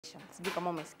Sijui kama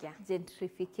umesikia.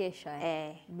 Gentrification.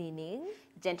 Meaning?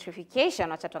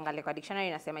 Gentrification, wacha tuangalie kwa dictionary,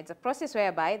 inasema it's a process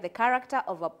whereby the character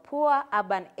of a poor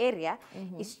urban area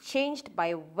is changed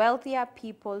by wealthier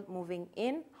people moving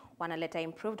in, wanaleta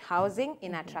improved housing,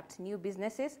 attract new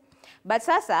businesses. But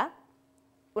sasa,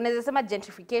 unaweza sema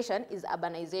gentrification is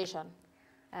urbanization.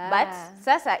 But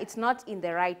sasa it's not in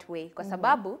the right way kwa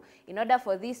sababu in order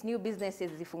for these new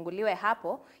businesses zifunguliwe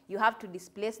hapo, you have to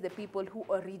displace the people who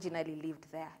originally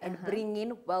lived there and bring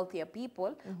in wealthier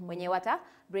people wenye wata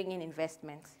bring in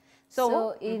investments.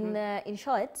 So in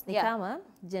short, ni kama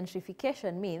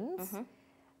gentrification means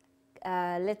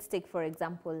let's take for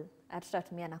example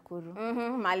hatutatumia Nakuru.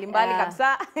 Mahali mbali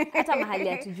kabisa. Hata mahali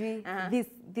hatujui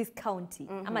this county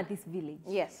ama this village.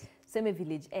 Yes. Seme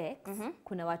village X,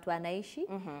 kuna watu wanaishi,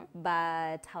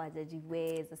 but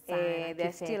hawajajiweza sana.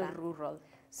 They're still rural.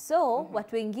 So,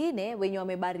 watu wengine, wenye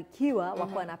wamebarikiwa,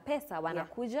 wako na pesa,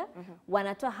 wanakuja,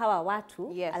 wanatoa hawa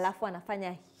watu, alafu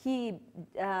wanafanya hii,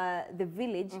 the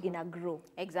village ina grow.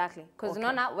 Exactly. Because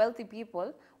unaona wealthy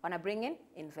people wana bring in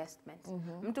investment.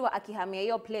 Mtu akihamia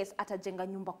hiyo place atajenga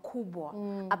nyumba kubwa,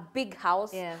 a big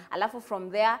house, alafu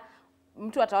from there,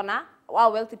 mtu ataona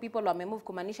wow, wealthy people wamemove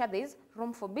kumaanisha there is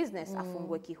room for business.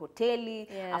 Afungue kihoteli,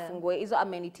 afungue hizo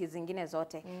amenities zingine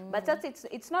zote. But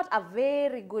it's not a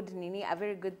very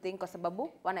good thing kwa sababu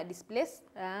wana displace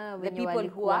the people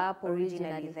who are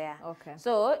originally there.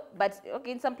 So, but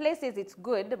in some places it's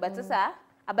good, but sasa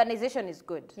urbanization is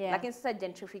good. Lakini sasa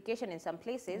gentrification in some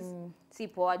places si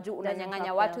poa juu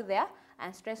unanyang'anya watu their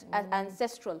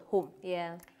ancestral home.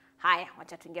 Haya,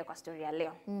 wacha tuingie kwa story ya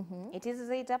leo. It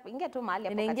is up, ingia tu mahali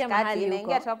hapo katikati,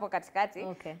 inaingia tu hapo katikati.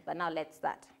 But now let's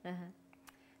start.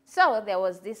 So there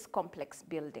was this complex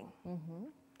building.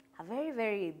 A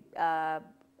very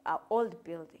old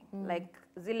building. Like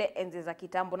zile enzi za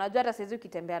kitambo. Unajua hata saizi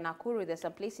ukitembea Nakuru, there's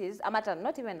some places, ama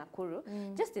not even Nakuru,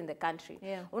 just in the country.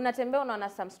 Unatembea unaona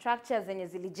some structures zenye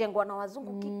zilijengwa na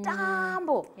wazungu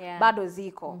kitambo, bado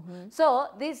ziko. So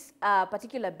this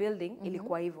particular building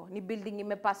ilikuwa hivyo. Ni building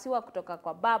imepasiwa kutoka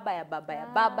kwa baba ya baba ya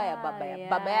baba ya baba ya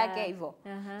baba yake hivyo.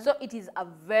 So it is a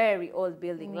very old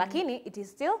building, lakini it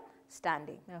is still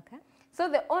standing. So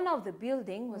the owner of the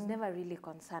building was never really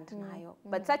concerned nayo.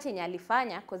 But such yenye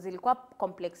alifanya, because ilikuwa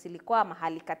complex, ilikuwa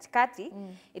mahali katikati,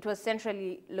 it was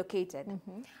centrally located.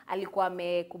 Alikuwa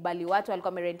amekubali watu,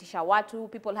 alikuwa amerentisha watu,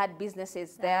 people had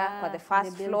businesses there kwa the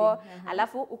first floor.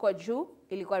 Alafu uko juu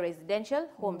ilikuwa residential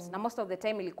homes. Na most of the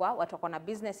time ilikuwa watu wako na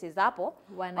businesses hapo,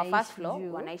 kwa first floor,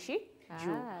 wanaishi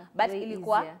juu. But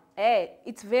ilikuwa,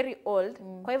 it's very old.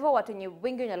 Kwa hivyo watu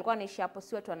wengi wenye walikuwa wanaishi hapo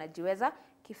si watu wanajiweza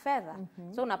kifedha.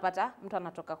 So unapata mtu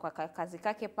anatoka kwa kazi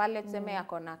kake pale, tuseme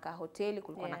yako na kahoteli,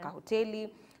 kulikuwa na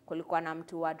kahoteli, kulikuwa na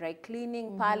mtu wa dry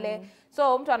cleaning pale.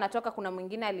 So mtu anatoka, kuna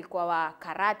mwingine alikuwa wa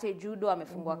karate, judo,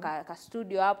 amefungua ka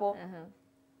studio hapo.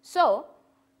 So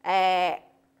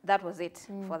that was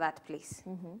it for that place.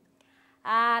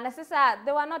 Na sasa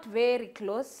they were not very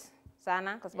close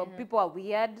sana kwa sababu people are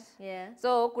weird.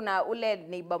 So kuna ule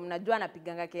neighbor mnajua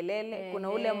anapiganga kelele, kuna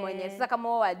ule mwenye sasa kama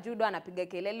wao wa judo anapiga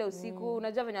kelele usiku,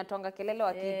 unajua venye atonga kelele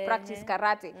waki practice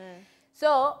karate.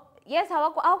 So yes,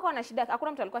 hawakuwa na shida,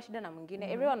 hakuna mtu alikuwa shida na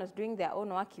mwingine. Everyone was doing their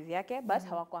own work yake, but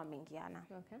hawakuwa mingiana.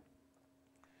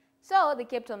 So they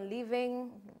kept on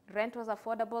living, rent was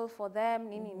affordable for them,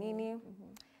 nini.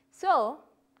 So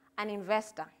an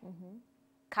investor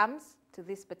comes to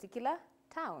this particular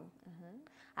town.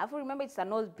 I have to remember it's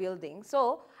an old building.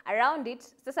 So around it,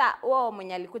 sasa wao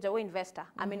mwenye alikuja, wao investor,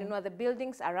 amenunua the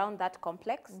buildings around that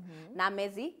complex na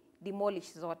amezi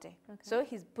demolish zote. So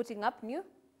he's putting up new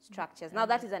structures. Now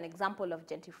that is an example of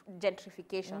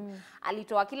gentrification.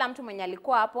 Alitoa kila mtu mwenye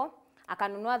alikuwa hapo,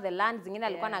 akanunua the land zingine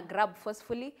alikuwa na grab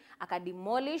forcefully,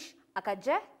 akademolish,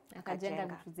 akajenga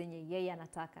vitu zenye yeye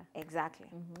anataka. Exactly.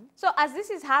 So as this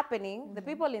is happening, the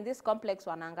people in this complex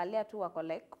wanaangalia tu wako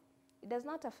like, it does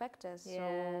not affect us.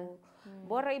 So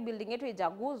bora hii building yetu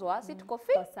ijaguzwa, si tuko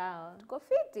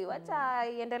fiti, wacha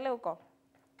iendelee huko.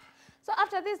 So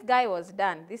after this guy was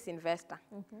done, this investor,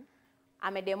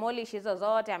 amedemolish hizo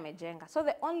zote, amejenga. So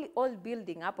the only old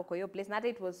building hapo kwa hiyo place, not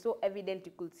it was so evident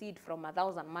you could see it from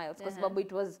 1,000 miles, kwa sababu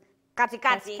it was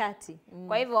katikati.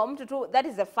 Kwa hivyo mtu tu, that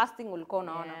is the first thing ulikuwa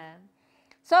unaona.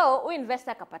 So huyu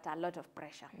investor akapata a lot of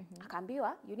pressure.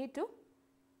 Akaambiwa, you need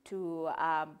to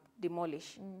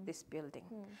demolish this building.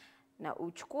 Na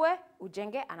uchukue,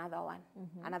 ujenge another one,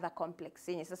 another complex.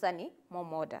 Yenye sasa ni more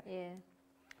modern.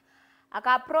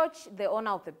 Aka approach the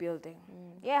owner of the building.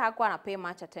 Hakuwa na pay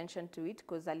much attention to it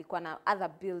because alikuwa na other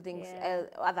buildings,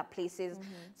 other places.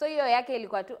 So hiyo yake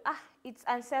ilikuwa tu, it's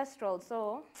ancestral,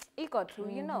 so iko tu,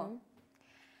 you know.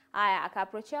 Aya,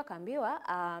 akaapproachia akaambiwa,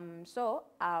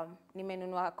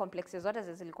 nimenunua complexes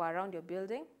zote zilikuwa around your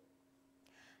building.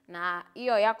 Na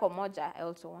hiyo yako moja, I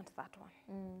also want that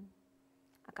one.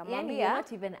 Akamwambia, you're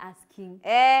not even asking.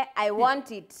 I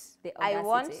want it. I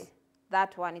want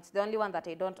that one. It's the only one that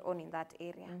I don't own in that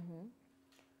area.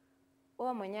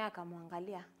 Huyo mwenyewe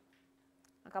akamwangalia.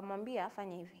 Akamwambia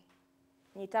fanya hivi.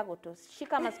 Nitako tu.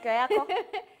 Shika masikio yako.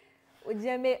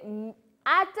 Ujeme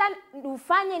hata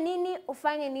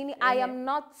ufanye nini, I am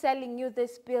not selling you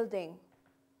this building.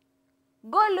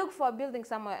 Go look for a building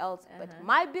somewhere else. But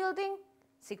my building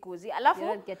sikuzi.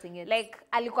 Alafu like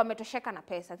alikuwa ametosheka na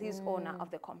pesa, this owner of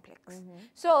the complex.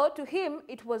 So to him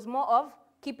it was more of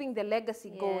keeping the legacy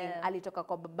going. Alitoka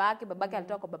kwa babake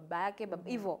alitoka kwa babake,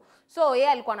 hivyo. So yeye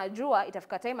alikuwa anajua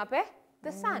itafika time ape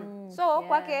the son. So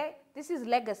kwake this is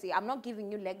legacy. I'm not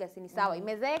giving you legacy, ni sawa.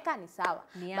 Imezeeka ni sawa.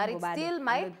 But it's still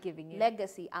my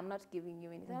legacy. I'm not giving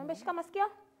you anything. Amwambia shika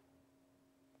masikio.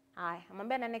 Haya,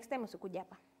 amwambia na next time usikuja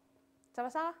hapa.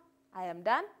 Sawa sawa? I am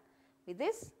done with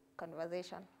this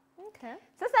conversation. Okay.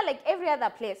 Sasa like every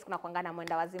other place kuna kuangana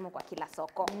mwenda wazimu kwa kila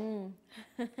soko.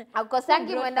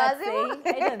 Hakukosangi mwenda wazimu?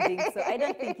 I don't think so. I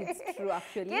don't think it's true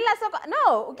actually. Kila soko,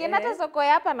 no, ukienda hata soko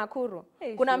ya hapa Nakuru,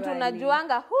 kuna mtu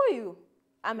unajuanga huyu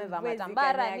amevaa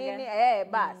matambara nini,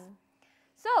 bas.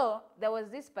 So there was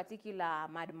this particular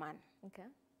madman. Okay.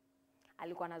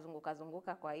 Alikuwa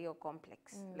anazunguka kwa hiyo complex.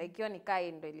 Like hiyo ni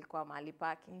kai ndo ilikuwa mahali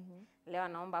pake. Leo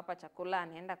anaomba hapa chakula,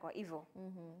 anaenda kwa hivyo.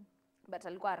 But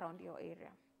alikuwa around your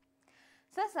area.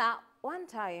 Sasa one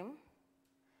time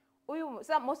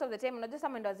most of the time unajua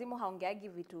mwenda wazimu haongeagi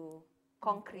vitu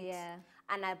concrete.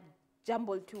 Ana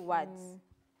jumble two words.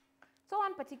 So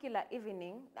one particular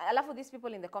evening, alafu these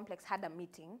people in the complex had a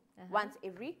meeting once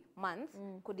every month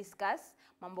could discuss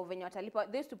mambo venye watalipa.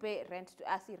 They used to pay rent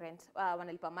to rent.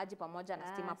 Wanalipa maji pamoja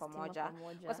na stima pamoja.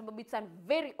 Kwa sababu it's a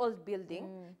very old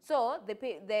building. So they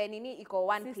pay the nini iko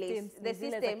one place. The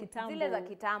system zile za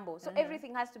kitambo. So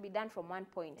everything has to be done from one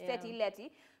point. Set ile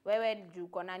ati wewe juu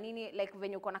kona nini like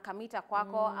venye uko na kamita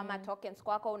kwako ama tokens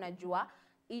kwako unajua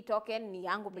hii token ni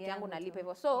yangu peke yangu nalipa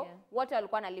hivyo. So wote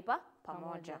walikuwa nalipa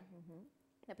pamoja.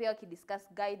 Na pia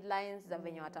wakidiscuss guidelines za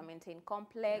venye wata maintain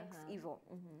complex hivyo.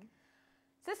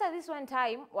 Sasa this one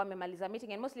time wamemaliza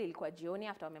meeting and mostly ilikuwa jioni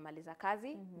after wamemaliza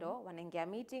kazi ndo wanaingia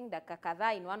meeting dakika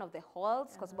kadhaa in one of the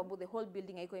halls kwa sababu the whole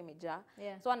building haiko imejaa.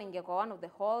 So wanaingia kwa one of the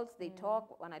halls, they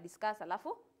talk, wana discuss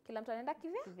alafu kila mtu anaenda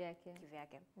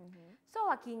kivyake. So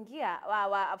wakiingia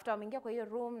after wameingia kwa hiyo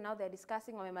room, now they are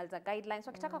discussing, wamemaliza guidelines,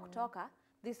 wakitaka kutoka,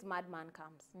 this madman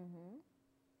comes.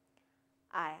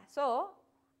 Aya, so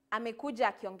amekuja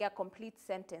akiongea complete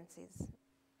sentences.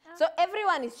 So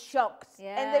everyone is shocked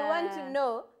and they want to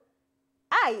know,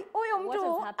 huyu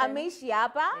mtu ameishi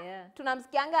hapa,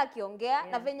 tunamsikianga akiongea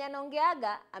na venye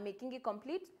anaongeaga amekingi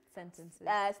complete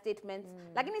sentences, statements.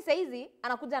 Lakini saa hizi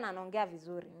anakuja na anaongea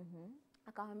vizuri.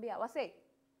 Akamwambia, "Wase."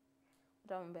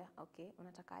 Utamwambia, "Okay,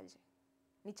 unatakaje?"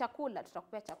 "Ni chakula,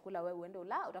 tutakupea chakula wewe uende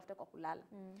utafute kwa kulala."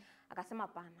 Akasema,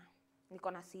 "Hapana,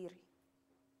 niko na siri."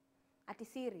 "Ati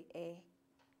siri?"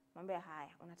 Mwambie, "Haya,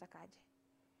 unatakaje?"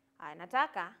 "Haya,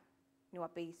 nataka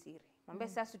niwapei siri." Mwambie,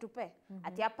 "Sasa tupe."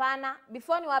 "Ati hapana,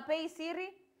 before niwapei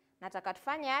siri, nataka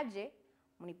tufanye aje?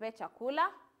 Mnipe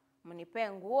chakula,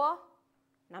 mnipe nguo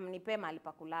na mnipe mahali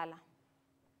pa kulala."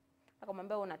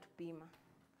 Akamwambia, "Unatupima.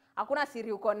 Hakuna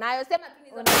siri uko nayo, sema tu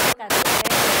nizo."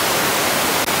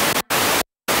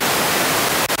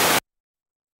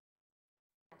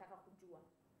 Nataka kujua.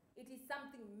 It is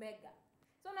something mega.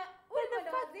 So na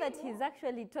the fact that he's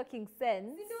actually talking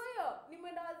sense. Si ndio hiyo? Ni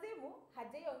mwenda wazimu,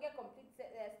 hajaiongea complete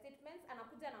statements,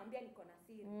 anakuja anaambia niko na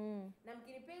siri. Na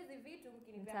mkinipea hizi vitu,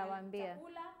 mkinipea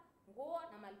chakula, nguo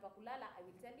na mahali pa kulala, I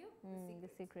will tell you the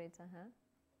secret. Sasa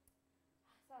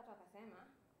watu wakasema,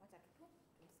 wacha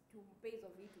tumpe hizo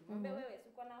vitu. Mwambie wewe si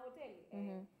uko na hoteli?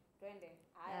 Twende.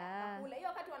 Haya, kula. Hiyo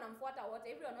wakati wanamfuata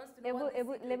wote, everyone wants to know.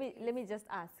 Let me just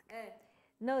ask.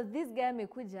 Now this guy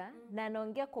amekuja na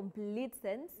anaongea complete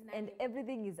sense and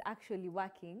everything is actually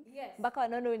working. Mpaka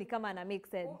wanaona ni kama ana make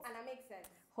sense. Ana make sense.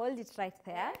 Hold it right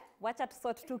there. Wacha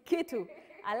tusort tu kitu.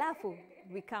 Alafu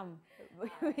we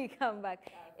come back.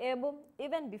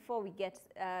 Even before we get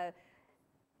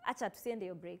acha tusiende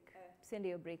your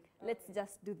break. Let's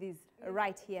just do this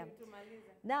right here.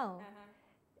 Now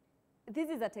this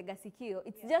is a Tega Sikio.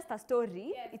 It's just a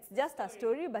story. It's just a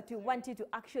story, but we want you to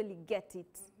actually get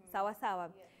it. Sawa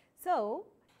sawa. So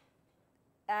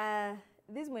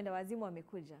this mwenda wazimu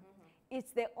amekuja.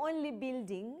 It's the only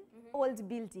building, old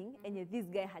building, and this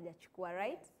guy hajachukua,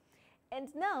 right?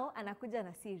 And now anakuja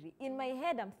na siri. In my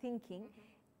head I'm thinking,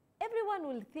 everyone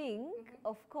will think,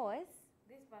 of course,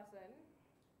 this person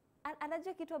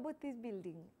Anajua kitu about this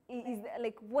building? Is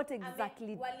like what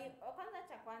exactly? Kwanza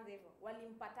cha kwanza hivyo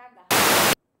walimpataga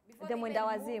the mwenda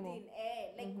wazimu.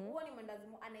 Like huo ni mwenda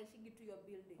wazimu anaishigi tu your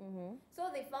building. So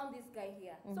they found this guy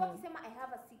here. So akisema I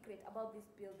have a secret about this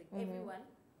building. Everyone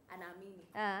anaamini.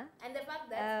 And the fact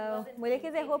that he wasn't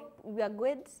mwelekeze, hope we are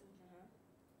good.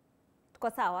 Tuko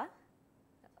sawa?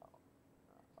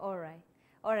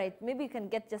 All right, maybe you can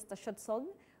get just a short song.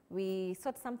 We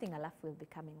sort something, alafu we'll be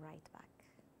coming right back.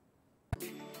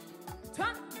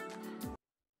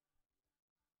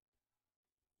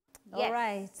 Yes. All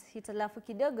right, hitalafu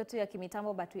kidogo tu ya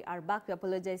kimitambo, but we are back. We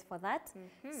apologize for that.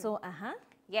 So,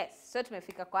 yes, so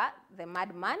tumefika kwa the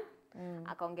madman.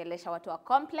 Akaongelesha watu wa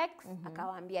complex,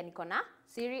 akawaambia niko na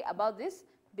siri about this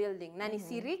building. Na ni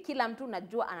siri kila mtu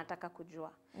najua anataka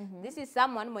kujua. This is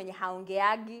someone mwenye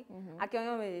haongeagi,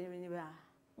 akiongea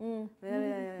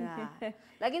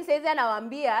lakini saizi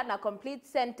anawaambia na complete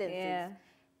sentences.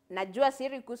 Najua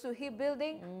siri kuhusu hii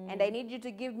building, and I need you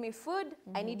to give me food,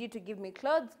 I need you to give me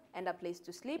clothes and a place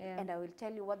to sleep, and I will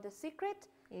tell you what the secret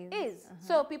is.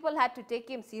 So people had to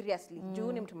take him seriously.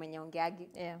 Juu ni mtu mwenye ongeagi.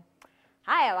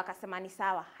 Haya, wakasema ni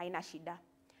sawa, haina shida.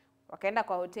 Wakaenda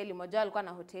kwa hoteli, mmoja alikuwa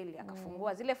na hoteli,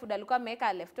 akafungua zile food alikuwa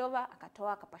ameweka leftover,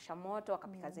 akatoa, akapasha moto,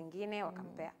 akapika zingine,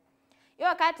 wakampea. Hiyo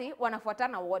wakati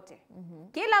wanafuatana wote.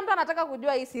 Kila mtu anataka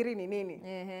kujua hii siri ni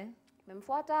nini.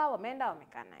 Memfuata, wameenda,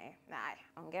 wamekaa naye. Haya,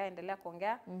 ongea, endelea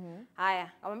kuongea. Haya,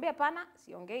 akamwambia pana,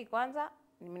 siongei kwanza,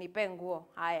 nipe nguo.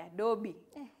 Haya, dobi.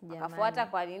 Akafuata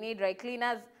kwa nini dry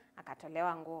cleaners,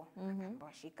 akatolewa nguo.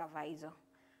 Akaambiwa shika vaa hizo.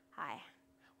 Haya.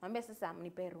 Mwambie sasa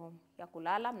mnipe room ya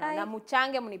kulala, na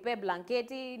mchange mnipe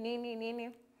blanketi,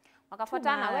 nini.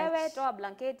 Wakafuatana, wewe toa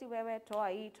blanketi, wewe toa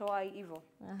hii hivyo.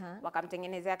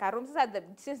 Wakamtengenezea ka room. Sasa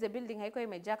since the building haiko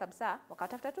imejaa kabisa,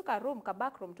 wakatafuta tu ka room, ka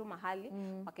back room tu mahali,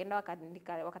 wakaenda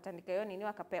wakatandika hiyo nini,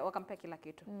 wakampea kila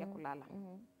kitu ya kulala.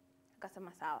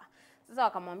 Akasema sawa. Sasa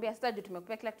wakamwambia sasa juu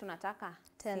tumekupea kila kitu nataka,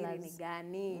 siri ni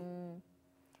gani?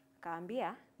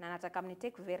 Akaambia na nataka mni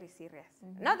take very serious.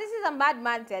 Now this is a mad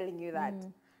man telling you that.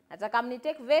 Nataka mni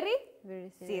take very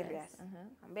serious.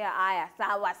 Ambia aya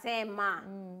sawa sema.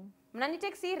 Mnani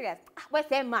take serious? We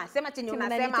sema chenye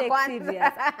unasema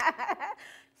kwanza.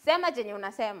 Sema chenye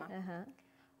unasema.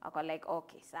 Ako like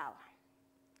okay sawa.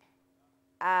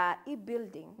 Hii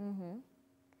building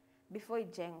before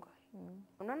ijengwe.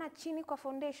 Unaona chini kwa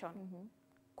foundation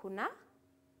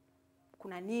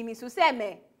kuna nini?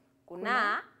 Useme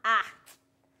kuna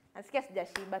nasikia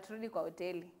sijashiba, turudi kwa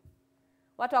hoteli.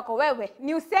 Watu wako wewe,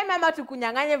 ni useme ama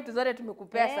tukunyang'anye vitu zote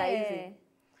tumekupea saa hizi.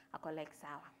 Ako like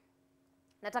sawa.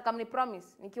 Nataka mni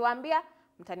promise, nikiwaambia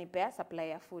mtanipea supply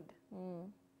ya food.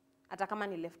 Hata kama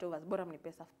ni leftovers, bora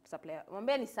mnipea supply.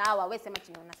 Mwambie ni sawa, wewe sema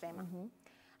chenye unasema.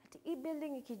 Ati hii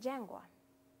building ikijengwa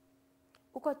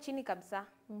uko chini kabisa.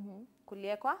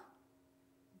 Kuliekwa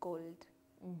gold.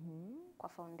 Kwa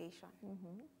foundation.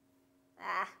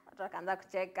 Watu wakaanza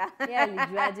kucheka.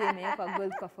 Alijuaje imewekwa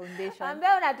gold kwa foundation?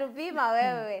 Ambia unatupima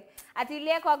wewe. Ati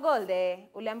iliekwa gold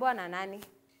uliambiwa na nani?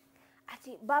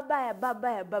 Ati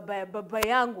baba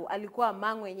yangu alikuwa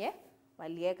mangwenye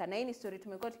walieka. Na hii ni story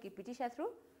tumekuwa tukipitisha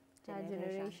through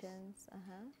generations.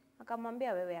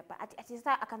 Akamwambia wewe hapa. Ati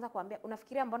sasa akaanza kuambia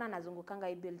unafikiria mbona nazungukanga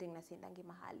hii building na siendangi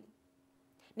mahali?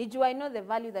 Nijua I know the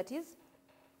value that is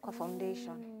kwa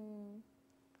foundation.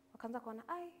 Wakaanza kuona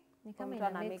ni kama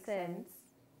ina make sense.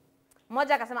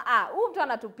 Mmoja akasema huyu mtu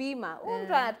anatupima. Huyu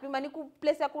mtu anatupima ni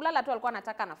place ya kulala tu alikuwa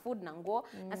anataka na food na nguo.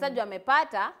 Na sasa juu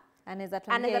amepata anaweza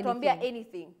tuambia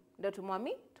anything. Ndio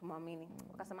tumwamini.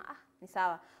 Wakasema ni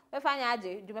sawa. Wewe fanya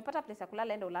aje? Juu umepata place ya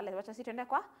kulala enda ulale. Wacha sisi tuende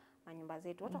kwa manyumba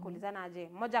zetu. Watu kuulizana aje?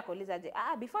 Mmoja akauliza aje?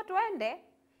 Before tuende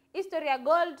history ya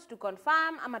gold to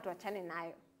confirm ama tuachane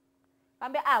nayo.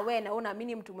 Kaambia wewe na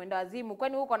unaamini mtu mwenda wazimu,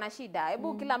 kwani uko na shida?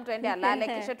 Hebu kila mtu aende alale,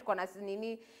 kesho tuko na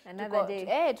nini?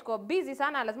 Tuko busy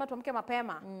sana, lazima tuamke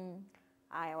mapema.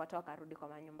 Haya, watu wakarudi kwa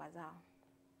manyumba zao.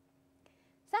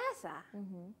 Sasa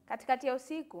katikati ya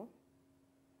usiku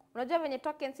unajua venye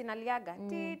tokens inaliaga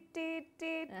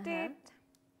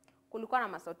kulikuwa na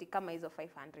masauti kama hizo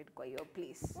 500 kwa hiyo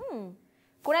place.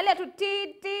 Kuna ile tu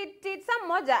some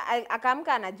mmoja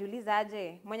akaamka anajiuliza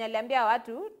aje, mwenye aliambia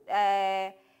watu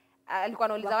alikuwa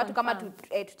anauliza watu kama to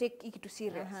take hiki to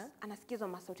serious. Anasikiza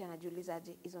masauti anajiuliza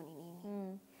aje hizo ni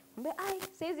nini? Mbe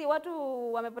saizi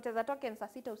watu wamepoteza tokens saa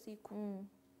 6 usiku.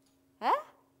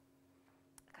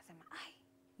 Akasema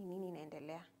ni nini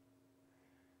inaendelea?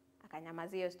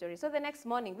 Akanyamazia hiyo story. So the next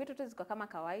morning vitu tu ziko kama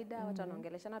kawaida, watu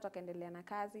wanaongeleshana, watu wakaendelea na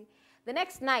kazi. The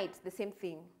next night the same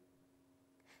thing.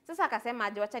 Sasa akasema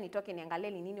aje wacha nitoke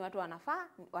niangalie ni nini watu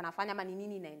wanafanya ama ni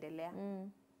nini inaendelea.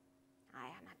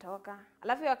 Haya, natoka.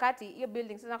 Alafu wakati hiyo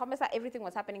building sasa nakwambia sasa everything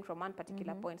was happening from one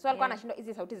particular point. So alikuwa anashindwa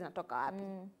hizi sauti zinatoka wapi.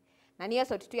 Na ni hiyo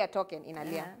sauti tu ya token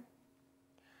inalia.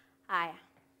 Haya,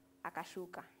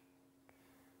 akashuka.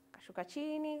 Akashuka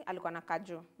chini, alikuwa anakaa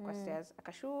juu kwa stairs.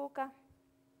 Akashuka.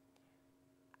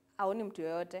 Haoni mtu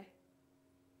yoyote.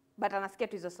 But anasikia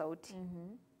tu hizo sauti.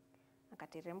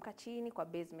 Akateremka chini kwa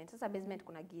basement. Sasa basement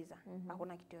kuna giza.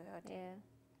 Hakuna kitu yoyote.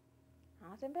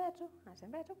 Anatembea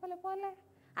tu pole pole.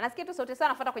 Anasikia tu sauti sana,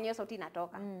 anafuata kwenye hiyo sauti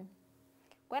inatoka.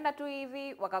 Kwenda tu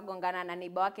hivi wakagongana na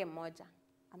neighbor wake mmoja.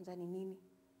 Amza ni nini?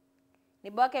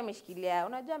 Neighbor wake ameshikilia,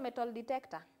 unajua metal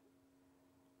detector.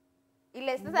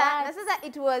 Ile sasa na sasa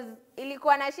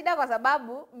ilikuwa na shida kwa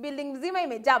sababu building mzima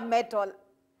imejaa metal.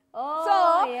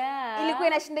 So ilikuwa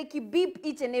inashinda kibip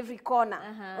each and every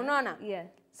corner. Unaona?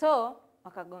 So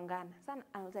wakagongana. Sana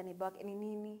anauliza neighbor wake ni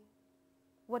nini?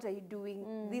 What are you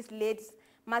doing this late?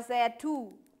 Masaa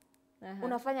 2.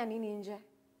 Unafanya nini nje?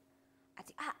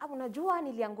 Ati unajua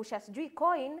niliangusha sijui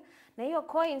coin na hiyo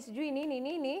coin sijui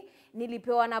nini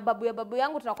nilipewa na babu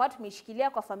yangu, tunakuwa tumeshikilia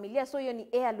kwa familia, so hiyo ni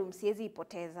heirloom, siwezi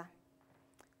ipoteza.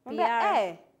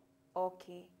 Mwambie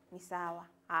okay, ni sawa.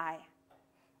 Haya.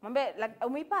 Mwambie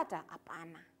umeipata?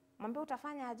 Hapana. Mwambie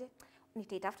utafanya aje?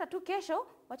 Nitaitafuta tu kesho,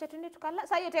 wacha tuende tukalale.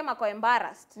 Sasa hiyo tema kwa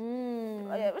embarrassed.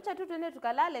 Wacha tu tuende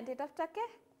tukalale, nitaitafuta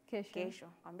kesho.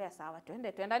 Mwambie sawa,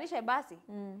 tuendanishe basi.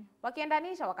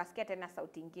 Wakiendanisha wakasikia tena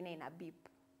sauti nyingine ina beep.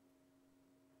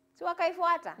 Si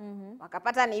wakaifuata.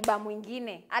 Wakapata neighbor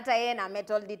mwingine, hata yeye na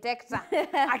metal detector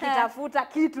akitafuta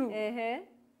kitu.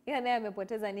 Yeye naye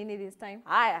amepoteza nini this time?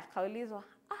 Haya, kaulizwa,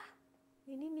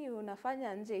 ni nini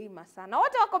unafanya nje hii masaa? Na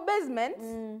wote wako basement.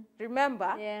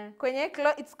 Remember? Kwenye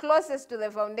it's closest to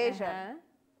the foundation.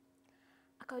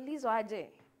 Akaulizwa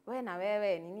aje, wewe na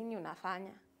wewe ni nini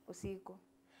unafanya usiku?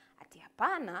 Ati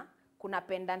hapana, kuna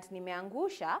pendant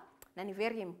nimeangusha na ni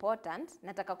very important,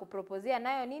 nataka kupropozea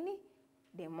nayo nini?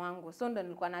 Demu wangu. So ndo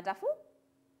nilikuwa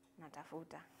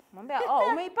natafuta. Mwambia,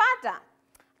 umeipata?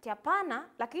 Ati hapana,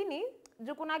 lakini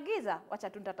juu kuna giza, wacha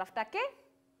tu nitatafuta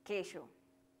kesho.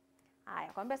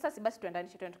 Haya, kwambia sasa basi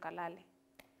tuendanishe twende tukalale.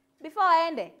 Before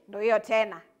aende, ndo hiyo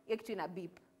tena. Hiyo kitu ina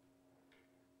beep.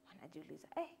 Anajiuliza,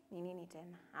 ni nini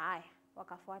tena? Haya,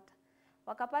 wakafuata.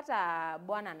 Wakapata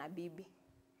bwana na bibi.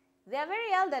 They are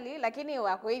very elderly, lakini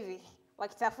wako hivi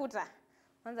wakitafuta.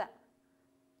 Kwanza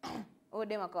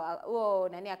dema kwa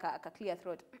nani aka clear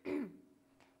throat.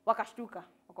 Wakashtuka.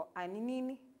 Wako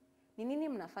ni nini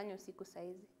mnafanya usiku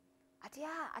saizi?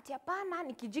 Ati hapana,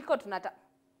 ni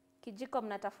kijiko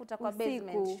mnatafuta kwa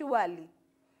basement. Surely.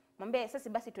 Mwambie sasa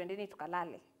basi tuendeni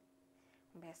tukalale.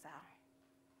 Mwambie sawa.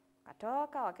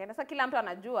 Katoka wakaenda. Sasa kila mtu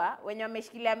anajua wenye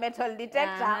wameshikilia metal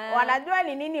detector wanajua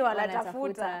ni nini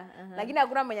wanatafuta. Lakini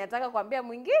hakuna mwenye anataka kuambia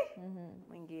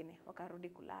mwingine. Wakarudi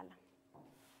kulala.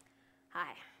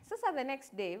 Haya. Sasa the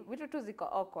next day vitu tu ziko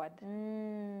awkward.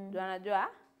 Ndio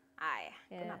anajua haya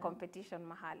kuna competition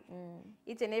mahali.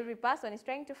 Each and every person is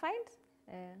trying to find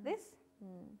this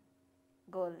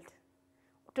gold.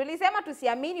 Tulisema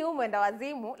tusiamini huyu mwenda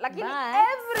wazimu, lakini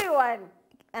everyone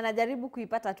anajaribu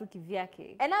kuipata tu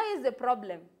kivyake. And now is the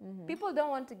problem. People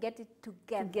don't want to get it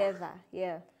together.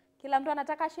 Kila mtu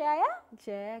anataka share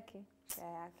yake.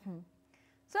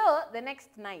 So the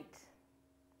next night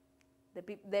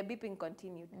the beeping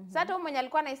continued. Sasa mwenye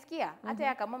alikuwa anaisikia hata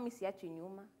ya kama mimi siachi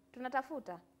nyuma.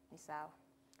 Tunatafuta ni sawa.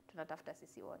 Tunatafuta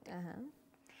sisi wote.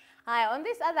 Haya, on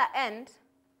this other end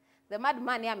the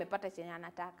madman yeye amepata chenye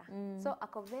anataka. So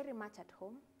ako very much at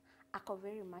home. Ako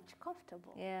very much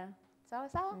comfortable.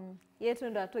 Sawa? Yeye tu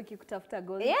ndo atoki kutafuta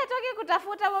gold. Yeye atoki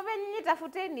kutafuta, mbona nyinyi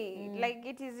tafuteni. Like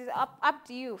it is up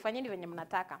to you. Fanyeni venye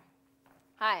mnataka.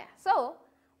 Haya. So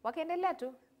wakaendelea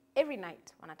tu every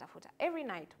night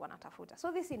wanatafuta.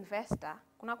 So this investor,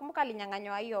 kunakumbuka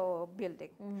alinyang'anywa hiyo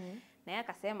building. Na yeye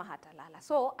akasema hatalala.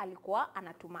 So alikuwa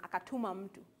akatuma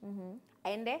mtu.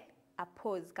 Aende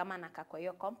pause kama anakaa kwa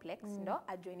hiyo complex ndo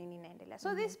ajue nini inaendelea.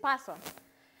 So this person,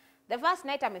 the first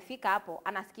night amefika hapo,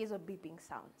 anasikia hizo beeping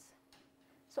sounds.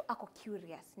 So ako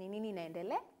curious, ni nini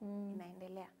inaendelea?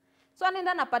 So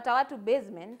anaenda napata watu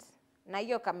basement na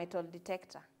hiyo ka metal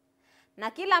detector.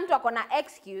 Na kila mtu ako na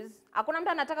excuse, hakuna mtu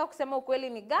anataka kusema ukweli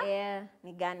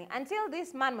ni gani. Until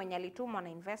this man mwenye alitumwa na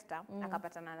investor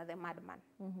akapatana na the madman.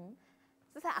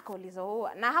 Sasa akauliza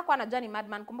huo na hakuwa anajua ni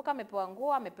madman, kumbuka amepewa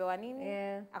nguo, amepewa nini?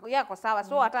 Yeye ako sawa,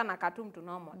 so hata anakaa mtu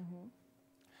normal.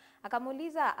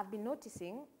 Akamuuliza, I've been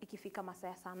noticing ikifika masaa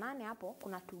ya saa 8 hapo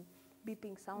kuna tu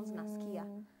beeping sounds nasikia.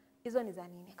 Hizo ni za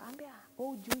nini? Akamwambia,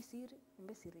 hujui siri?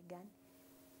 Mbe siri gani?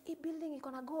 Hii building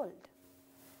iko na gold.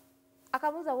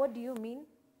 Akamuuliza, what do you mean?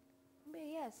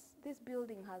 Mbe, yes, this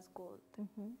building has gold.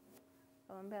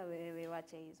 Akamwambia wewe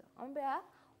wache hizo. Akamwambia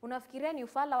unafikiria ni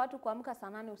ufala watu kuamka saa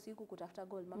 8 usiku kutafuta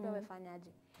gold? Mwambie wewe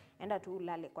fanyaje? Enda tu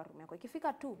ulale kwa room yako.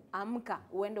 Ikifika tu amka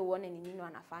uende uone ni nini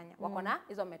wanafanya. Wako na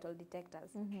hizo metal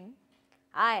detectors.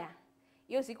 Haya.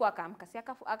 Hiyo siku akaamka. Si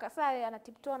akasa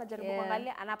anatiptoa anajaribu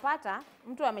kuangalia, anapata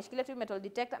mtu ameshikilia tu metal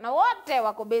detector na wote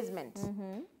wako basement.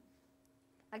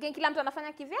 Lakini kila mtu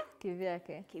anafanya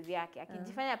kivyake.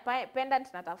 Akijifanya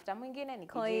pendant na tafuta mwingine ni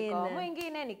kijiko,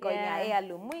 mwingine ni coin ya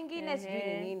heirloom, mwingine sijui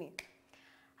ni nini.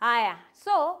 Haya,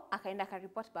 so akaenda ka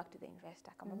report back to the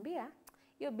investor. Akamwambia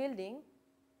hiyo building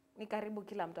ni karibu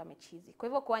kila mtu amechizi. Kwa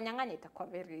hivyo kuwanyang'anya itakuwa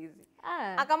very easy.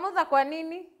 Akamuuliza kwa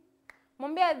nini?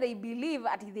 Mwambia they believe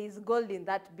that there is gold in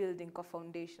that building kwa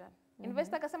foundation.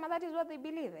 Investor akasema that is what they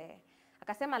believe.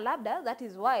 Akasema labda that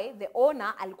is why the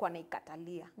owner alikuwa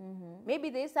anaikatalia.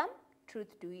 Maybe there is some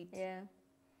truth to it.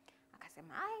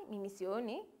 Akasema mimi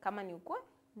sioni kama ni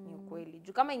ukweli.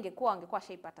 Juu kama angekuwa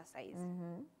shaipata size.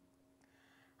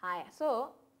 Haya,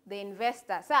 so the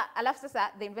investor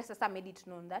the investor made it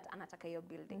known that anataka hiyo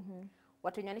building.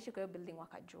 Watu wenye wanaishi kwa hiyo building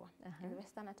wakajua.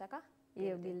 Investor anataka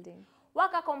hiyo building.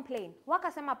 Waka complain.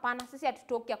 Wakasema pana sisi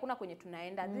hatutoki, hakuna kwenye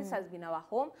tunaenda. This has been our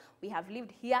home. We have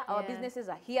lived here. Our businesses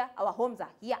are here. Our homes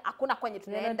are here. Hakuna kwenye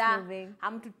tunaenda.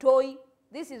 Hamtutoi.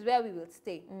 This is where we will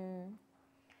stay.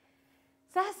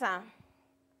 Sasa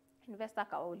investor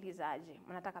akawauliza aje,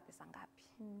 mnataka pesa ngapi?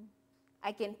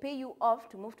 I can pay you off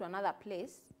to move to another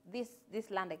place.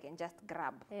 This land I can just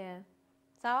grab.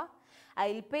 Sawa?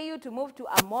 I'll pay you to move to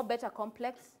a more better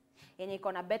complex. Yenye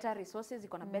iko na better resources,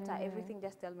 iko na better everything,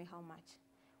 just tell me how much.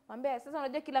 Mwambie sasa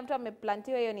unajua kila mtu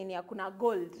ameplantiwa hiyo nini hakuna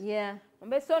gold.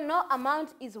 Mwambie so no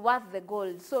amount is worth the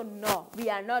gold. So no,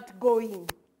 we are not going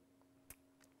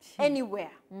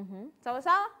anywhere.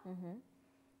 Sawa?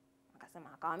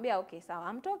 Akamwambia okay sawa,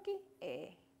 hamtoki?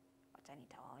 Acha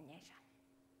nitawaonyesha.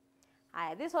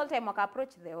 Haya, this whole time waka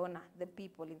approach the owner, the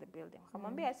people in the building.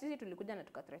 Akamwambia sisi tulikuja na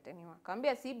tukathreateniwa.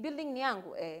 Akamwambia si building ni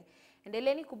yangu.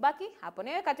 Endeleeni kubaki hapo.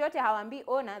 Na kati yote hawaambii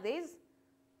owner there is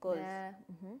gold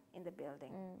in the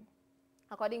building.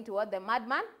 According to what the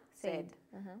madman said.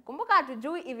 Kumbuka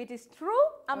hatujui if it is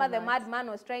true ama the madman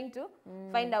was trying to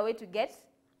find a way to get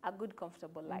a good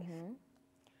comfortable life.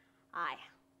 Haya,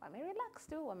 wamerelax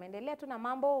tu, wameendelea tu na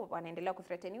mambo, wanaendelea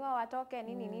kuthreateniwa watoke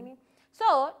nini.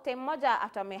 So, time moja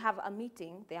after may have a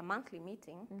meeting, their monthly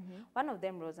meeting, one of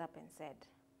them rose up and said,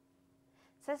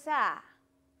 sasa,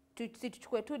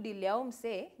 tuchukue tu deal ya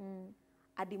mse,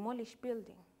 a demolished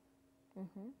building.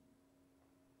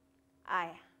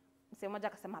 Aya, mse moja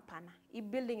akasema hapana, hii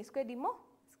building isikwe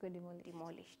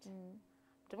demolished.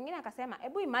 Mtu mwingine akasema,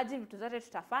 hebu imagine vitu zote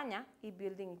tutafanya, hii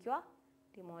building ikiwa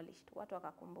demolished. Watu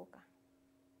wakakumbuka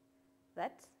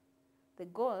that the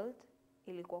gold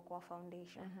ilikuwa kwa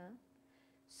foundation.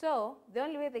 So, the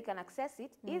only way they can access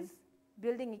it is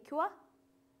building ikiwa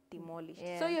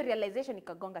demolished. So, your realization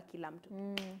ikagonga kila mtu.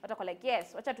 Watu wako like,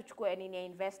 yes, wacha tuchukue nini ya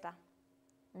investor.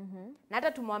 Na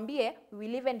hata tumwambie, we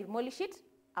will even demolish it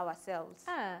ourselves.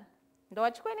 Ndo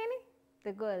wachukue nini?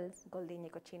 The gold. Gold yenye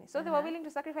iko chini. So, they were willing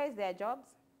to sacrifice their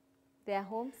jobs. Their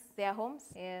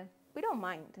homes. We don't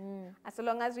mind. As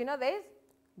long as we know there is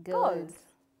gold.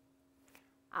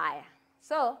 Aya.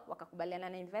 So, wakakubaliana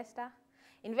na investor.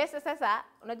 Investor sasa,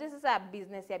 unajua sasa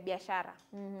business ya biashara.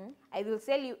 I will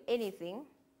sell you anything,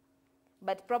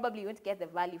 but probably you won't get the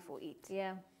value for it.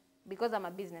 Because I'm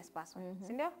a business person.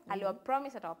 Sindio? Aliwa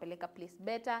promise atawapeleka place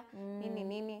better,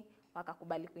 nini,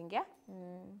 wakakubali kuingia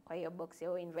kwa hiyo box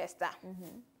ya investor.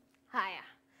 Haya.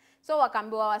 So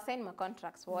wakaambiwa wasign ma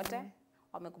contracts wote.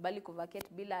 Wamekubali kuvacate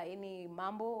bila any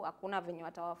mambo, hakuna venye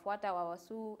watawafuata,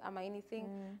 wawasu ama anything,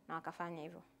 na wakafanya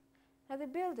hivyo. Now the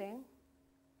building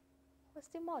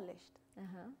was demolished.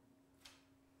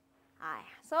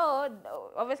 So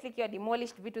obviously kiwa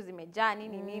demolished, vitu zimejaa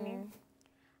nini.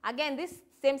 Again, this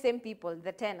same people,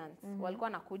 the tenants, walikuwa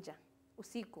nakuja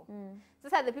usiku.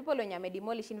 Sasa the people wenye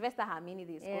demolish, investor haamini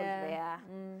this gold there.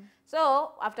 So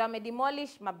after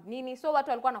demolish nini, so watu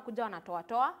walikuwa nakuja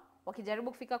wanatoa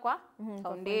wakijaribu kufika kwa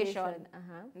foundation.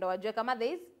 Ndo wajue kama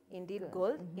there is indeed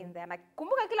gold in there. Na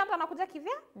kumbuka kila mtu anakuja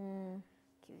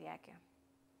kivyake.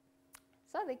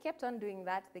 So they kept on doing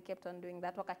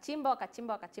that. Wakachimba.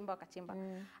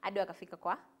 Hadi wakafika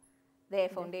kwa the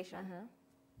foundation.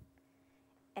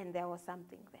 And there was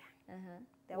something there.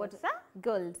 There was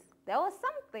gold. There was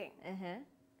something.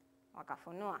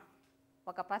 Wakafunua.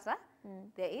 Wakapata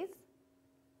there is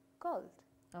gold.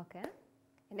 Okay.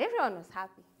 And everyone was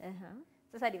happy.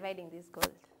 Sasa dividing this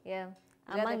gold.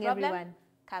 Among everyone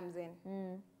comes in.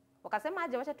 Wakasema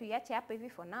aje wacha tuiache hapa hivi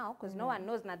for now because no one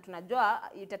knows na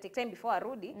tunajua it take time before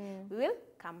arudi, we will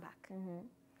come back.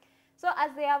 So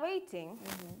as they are waiting,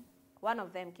 One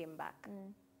of them came back.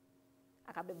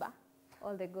 Akabeba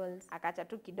all the gold. Akacha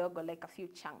tu kidogo like a few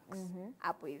chunks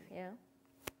hapo hivi. Yeah.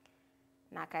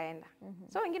 Na akaenda.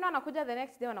 So wengine wanakuja the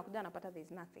next day wanakuja wanapata there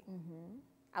is nothing.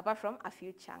 Apart from a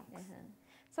few chunks.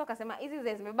 So akasema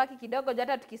hizi zimebaki kidogo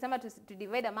hata tukisema to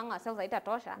divide among ourselves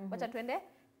haitatosha. Wacha tuende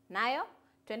nayo,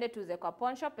 tuende tuuze kwa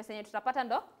pawn shop, pesa yenye tutapata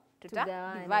ndo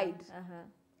divide.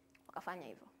 Wakafanya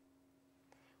hivyo.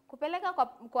 Kupeleka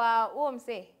kwa huo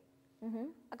msee.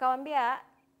 Akamwambia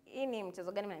hii ni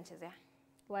mchezo gani mnanichezea?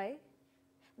 Why?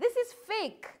 This is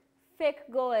fake. Fake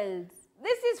gold.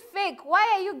 This is fake.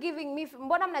 Why are you giving me?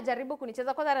 Mbona mnajaribu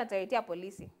kunicheza? Kwanza nataitia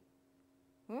polisi.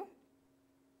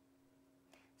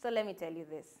 So let me tell you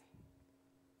this.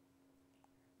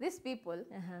 These people,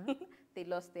 they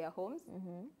lost their homes.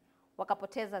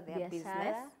 Wakapoteza their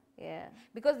business. Yeah.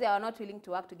 Because they are not willing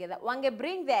to work together. Wange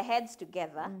bring their heads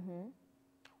together.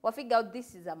 Wa figure out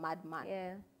this is a madman.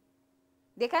 Yeah.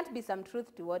 There can't be some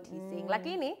truth to what he's saying.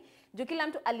 Lakini, juu kila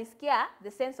mtu alisikia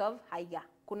the sense of, haiga,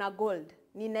 kuna gold.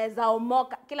 Ninaweza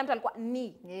omoka. Kila mtu alikuwa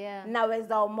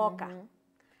naweza omoka.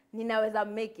 Ninaweza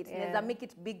make it. Ninaweza make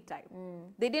it big time.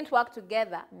 They didn't work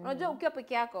together. Unajua ukiwa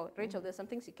peke yako, Rachel, there's some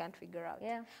things you can't figure out.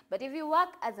 Yeah. But if you work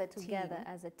as a together team,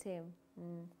 as a team,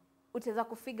 utaweza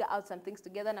kufigure out some things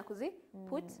together na kuzi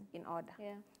put in order.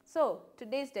 Yeah. So,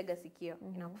 today's Tega Sikio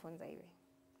inakufunza hivi.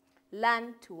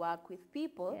 Learn to work with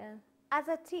people as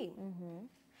a team.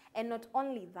 And not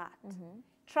only that,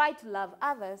 try to love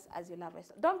others as you love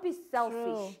yourself. Don't be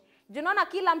selfish. Unaona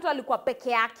kila mtu alikuwa peke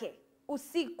yake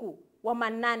usiku wa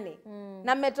manane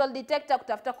na metal detector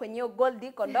kutafuta kwenye hiyo gold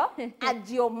iko ndo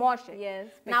ajiomoshe.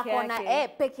 Yes, na kuona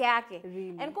peke yake.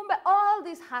 Really. And kumbe all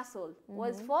this hustle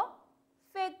was for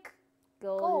fake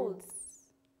gold.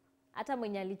 Hata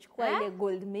mwenye alichukua ile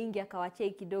gold mingi akawachia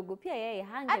kidogo pia yeye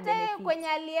hange benefit. Hata kwenye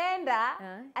alienda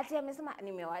ati amesema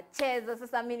nimewacheza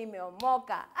sasa mimi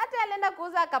nimeomoka. Hata alienda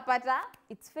kuuza akapata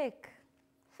it's fake.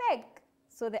 Fake.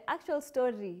 So the actual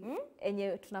story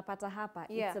enye tunapata hapa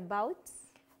it's about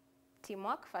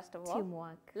teamwork first of all.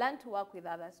 Teamwork. Learn to work with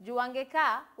others. Juu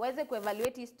wangekaa waweze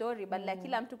kuevaluate hii story badala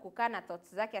kila mtu kukaa na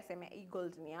thoughts zake aseme hii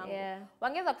gold ni yangu.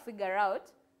 Wangeweza kufigure out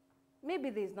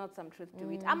maybe there is not some truth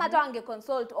to it. Ama hata wange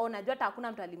consult au unajua hata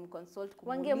hakuna mtu alimconsult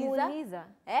kumuuliza.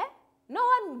 No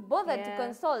one bothered to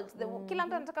consult. Kila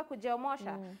mtu anataka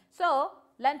kujiomosha. So,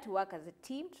 learn to work as a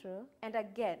team. True. And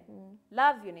again,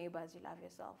 love your neighbor as you love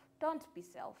yourself. Don't be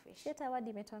selfish. Sheta wadi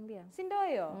imetuambia. Si ndio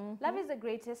hiyo? Love is the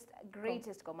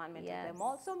greatest commandment of them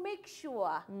all. So make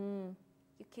sure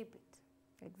you keep it.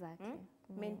 Exactly.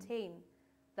 Maintain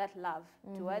that love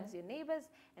towards your neighbors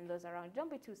and those around.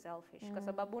 Don't be too selfish. Kwa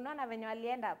sababu unaona venye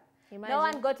walienda. No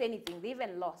one got anything. They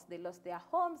even lost. They lost their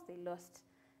homes. They lost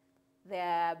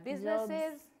their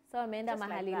businesses. Jobs. So wameenda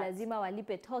mahali lazima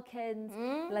walipe tokens,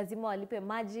 lazima walipe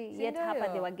maji, yet hapa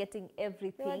they were getting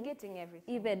everything. They were getting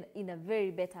everything. Even in a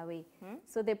very better way.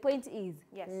 So the point is,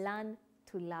 learn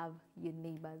to love your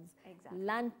neighbors. Exactly.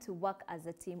 Learn to work as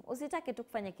a team. Usitake tu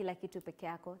kufanya kila kitu peke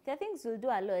yako. There are things you'll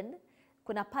do alone.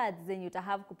 Kuna paths zenye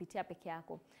utahave kupitia peke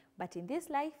yako. But in this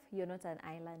life, you're not an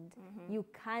island. You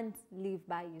can't live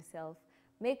by yourself.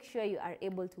 Make sure you are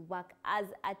able to work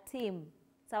as a team.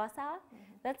 Sawa sawa?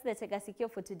 That's the Tega Sikio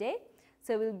for today.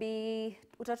 So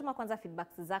utatuma kwanza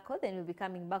feedbacks zako, then we'll be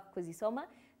coming back kuzisoma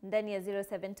ndani ya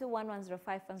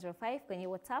 0721105105 kwenye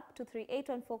WhatsApp,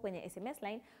 23814 kwenye SMS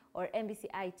line, or Mbci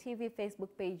TV Facebook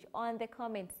page on the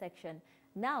comment section.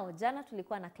 Now, jana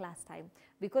tulikuwa na class time.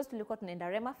 Because tulikuwa tunaenda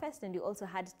Rema Fest and you also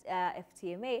had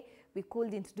FTMA, we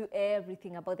couldn't do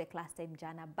everything about the class time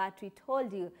jana. But we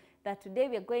told you that today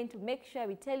we are going to make sure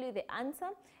we tell you the answer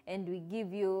and we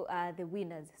give you the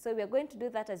winners. So we are going to do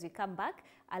that as we come back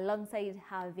alongside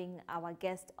having our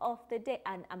guest of the day.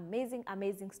 An amazing,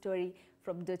 amazing story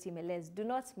from Doti Melez. Do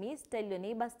not miss. Tell your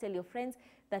neighbors, tell your friends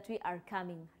that we are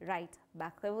coming right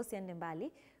back. Kwa hivyo usiende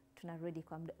mbali. Tunarudi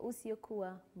kwa muda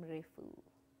usiokuwa mrefu.